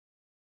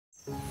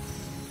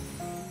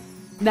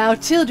Now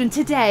children,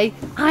 today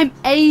I'm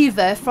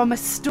Ava from a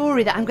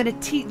story that I'm going to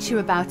teach you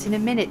about in a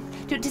minute. Do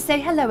you want to say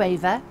hello,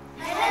 Ava?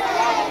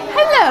 Hello!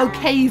 Hello,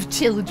 cave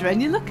children.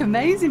 You look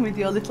amazing with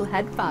your little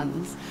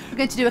headbands. We're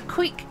going to do a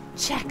quick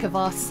check of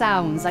our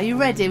sounds. Are you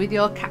ready with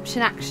your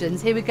caption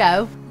actions? Here we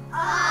go.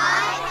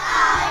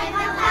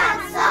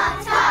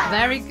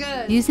 Very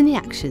good. Using the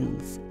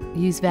actions,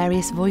 use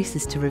various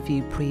voices to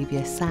review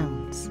previous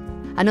sounds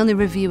and only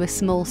review a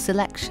small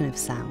selection of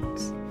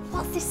sounds.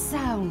 What's this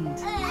sound?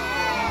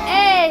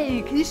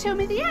 A. Can you show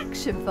me the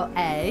action for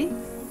A?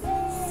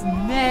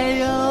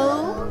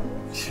 Snail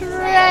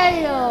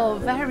trail.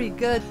 Very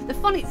good. The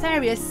Phonic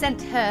Fairy has sent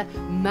her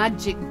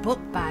magic book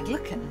bag.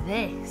 Look at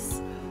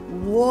this.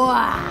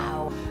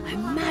 Wow. A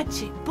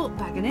magic book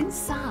bag, and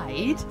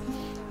inside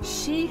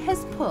she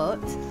has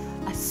put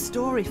a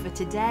story for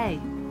today.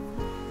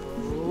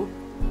 Oh,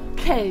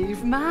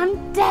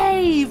 Caveman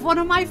Dave, one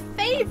of my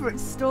favourite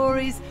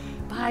stories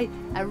by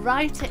a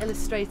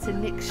writer-illustrator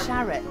Nick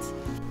Sharratt.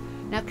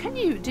 Now can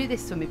you do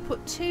this for me?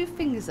 Put two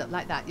fingers up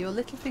like that, your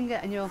little finger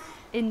and your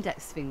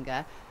index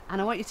finger, and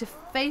I want you to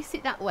face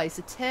it that way,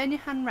 so turn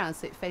your hand round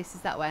so it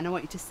faces that way, and I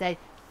want you to say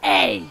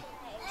A!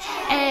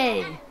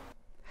 A!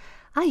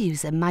 I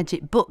use a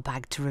magic book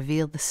bag to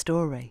reveal the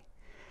story,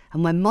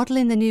 and when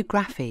modelling the new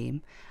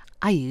grapheme,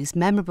 I use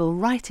memorable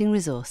writing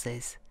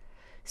resources.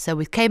 So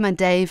with Caveman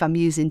Dave, I'm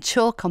using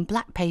chalk on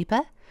black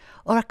paper,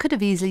 or I could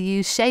have easily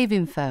used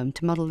shaving foam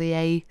to model the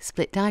A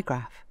split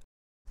digraph.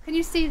 Can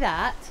you see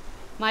that?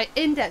 My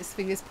index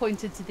finger is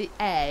pointed to the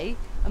A,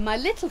 and my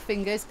little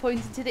finger is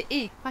pointed to the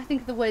E. I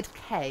think of the word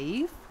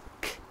cave,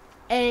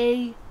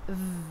 K-A-V,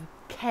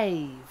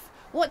 cave.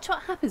 Watch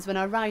what happens when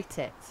I write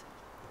it.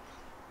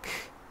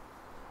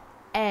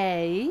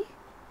 K-A-V,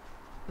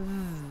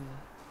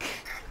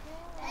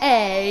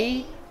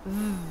 K-A-V,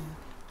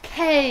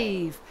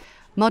 cave.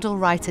 Model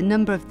write a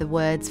number of the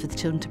words for the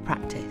children to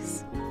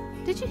practice.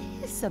 Did you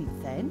hear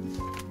something?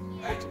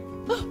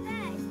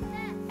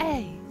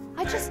 A.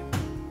 I just...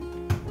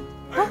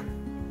 Oh.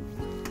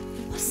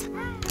 What's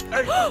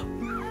that? Oh,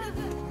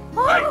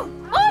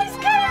 it's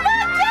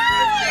Caveman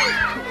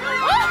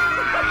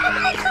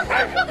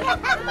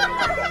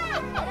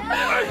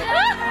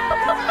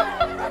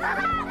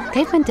Dave!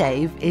 Caveman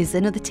Dave is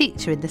another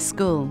teacher in the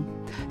school,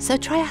 so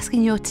try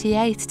asking your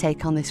TA to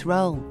take on this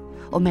role,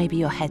 or maybe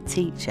your head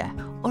teacher,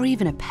 or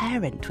even a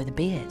parent with a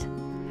beard.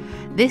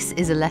 This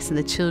is a lesson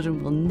the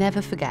children will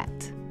never forget.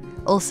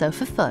 Also,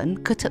 for fun,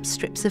 cut up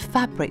strips of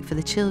fabric for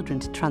the children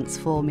to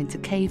transform into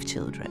cave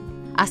children.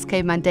 Ask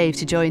Caveman Dave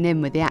to join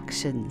in with the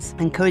actions,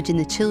 encouraging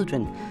the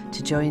children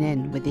to join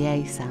in with the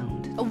A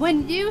sound.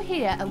 When you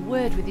hear a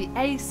word with the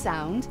A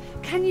sound,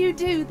 can you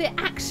do the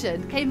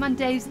action, Caveman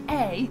Dave's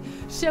A?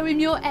 Show him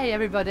your A,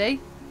 everybody.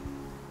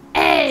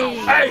 A!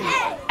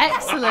 A!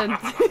 Excellent.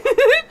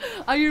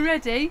 Are you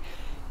ready?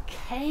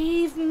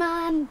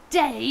 Caveman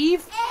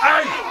Dave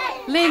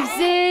lives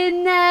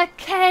in a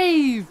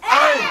cave.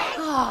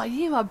 Oh,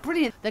 you are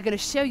brilliant. They're going to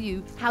show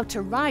you how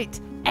to write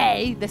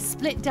A, the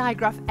split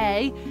digraph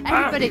A.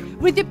 Everybody,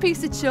 with your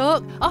piece of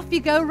chalk, off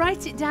you go,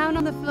 write it down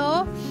on the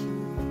floor.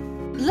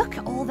 Look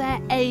at all their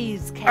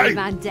A's,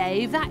 Caveman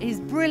Dave. That is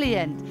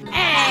brilliant.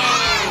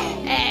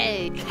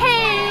 A!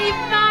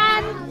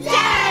 Caveman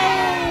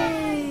Dave!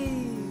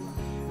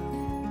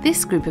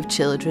 This group of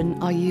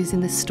children are using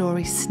the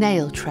story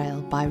Snail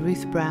Trail by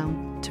Ruth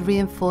Brown to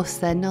reinforce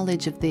their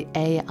knowledge of the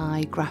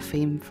AI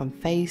grapheme from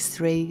Phase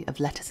 3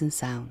 of Letters and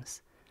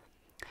Sounds.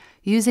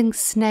 Using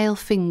snail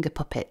finger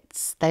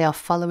puppets, they are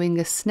following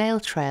a snail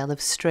trail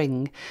of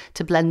string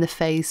to blend the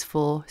Phase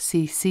 4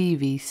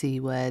 CCVC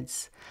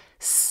words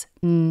S,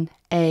 N,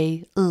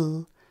 A,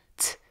 L,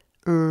 T,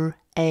 R,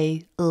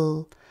 A,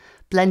 L,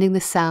 blending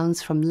the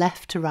sounds from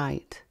left to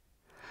right.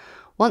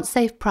 Once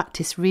they've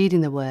practiced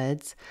reading the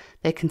words,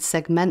 they can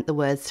segment the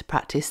words to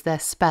practice their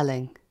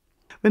spelling.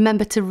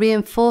 Remember to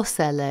reinforce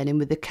their learning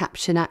with the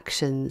caption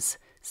actions.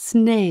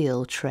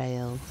 Snail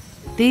trail.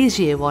 These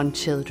Year 1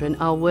 children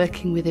are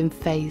working within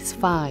Phase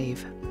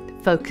 5,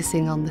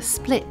 focusing on the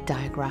split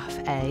digraph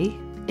A.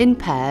 In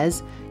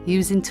pairs,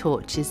 using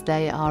torches,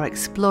 they are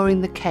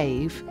exploring the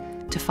cave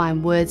to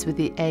find words with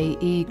the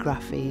AE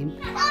grapheme.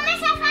 Oh,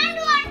 Miss, I found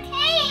one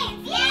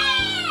cave!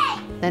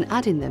 Yay! Then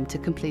adding them to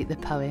complete the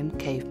poem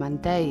Caveman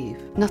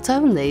Dave. Not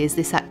only is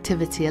this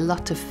activity a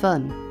lot of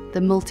fun, the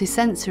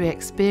multisensory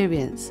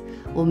experience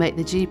will make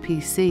the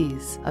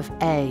GPCs of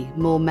A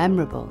more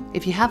memorable.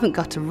 If you haven't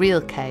got a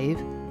real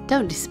cave,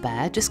 don't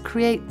despair, just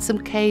create some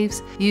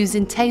caves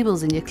using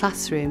tables in your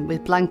classroom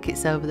with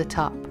blankets over the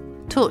top.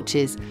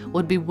 Torches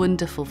would be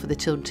wonderful for the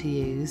children to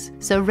use,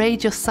 so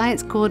raid your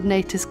science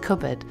coordinator's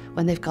cupboard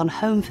when they've gone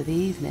home for the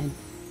evening.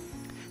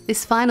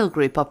 This final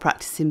group are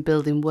practicing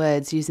building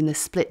words using the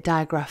split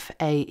digraph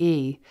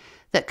AE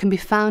that can be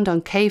found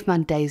on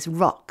Caveman Dave's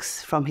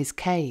rocks from his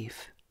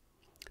cave.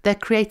 They're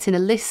creating a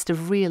list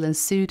of real and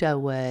pseudo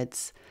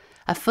words,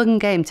 a fun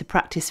game to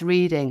practice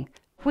reading.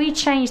 If we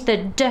change the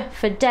D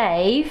for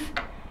Dave,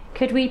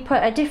 could we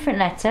put a different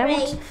letter?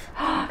 Rave.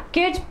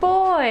 Good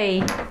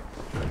boy!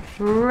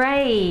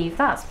 Rave,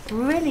 that's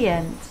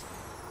brilliant.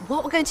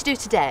 What we're going to do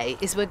today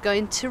is we're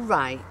going to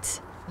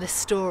write the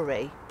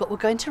story, but we're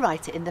going to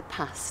write it in the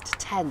past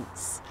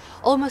tense,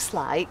 almost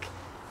like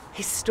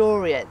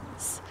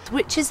historians.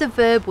 Which is the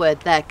verb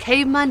word there?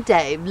 Caveman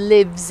Dave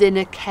lives in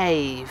a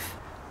cave.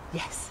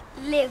 Yes.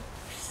 Lives.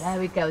 There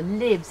we go,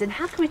 lives. And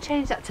how can we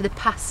change that to the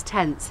past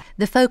tense?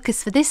 The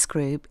focus for this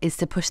group is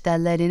to push their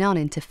learning on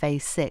into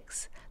phase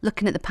 6,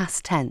 looking at the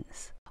past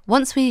tense.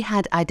 Once we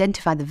had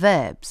identified the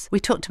verbs, we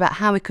talked about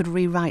how we could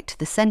rewrite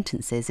the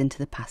sentences into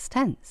the past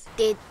tense.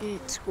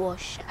 Didn't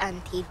wash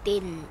and he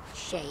didn't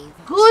shave.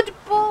 Good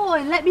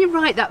boy, let me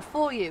write that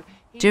for you.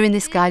 During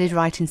this guided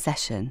writing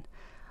session,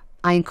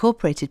 I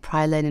incorporated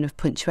prior learning of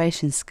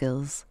punctuation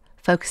skills,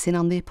 focusing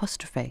on the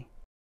apostrophe.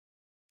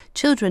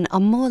 Children are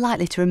more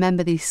likely to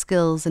remember these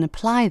skills and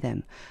apply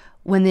them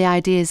when the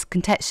ideas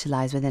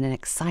contextualise within an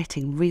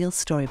exciting real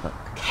storybook.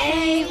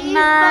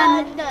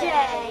 Caveman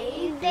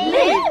Dave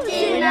lived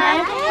in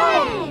a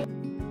cave.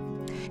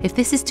 If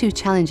this is too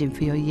challenging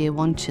for your Year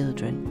 1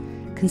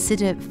 children,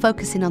 consider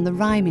focusing on the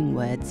rhyming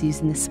words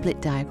using the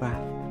split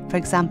digraph. For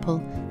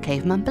example,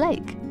 Caveman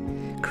Blake.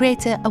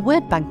 Create a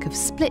word bank of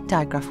split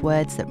digraph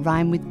words that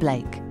rhyme with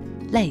Blake,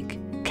 lake,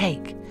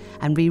 cake,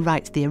 and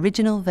rewrite the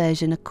original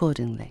version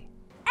accordingly.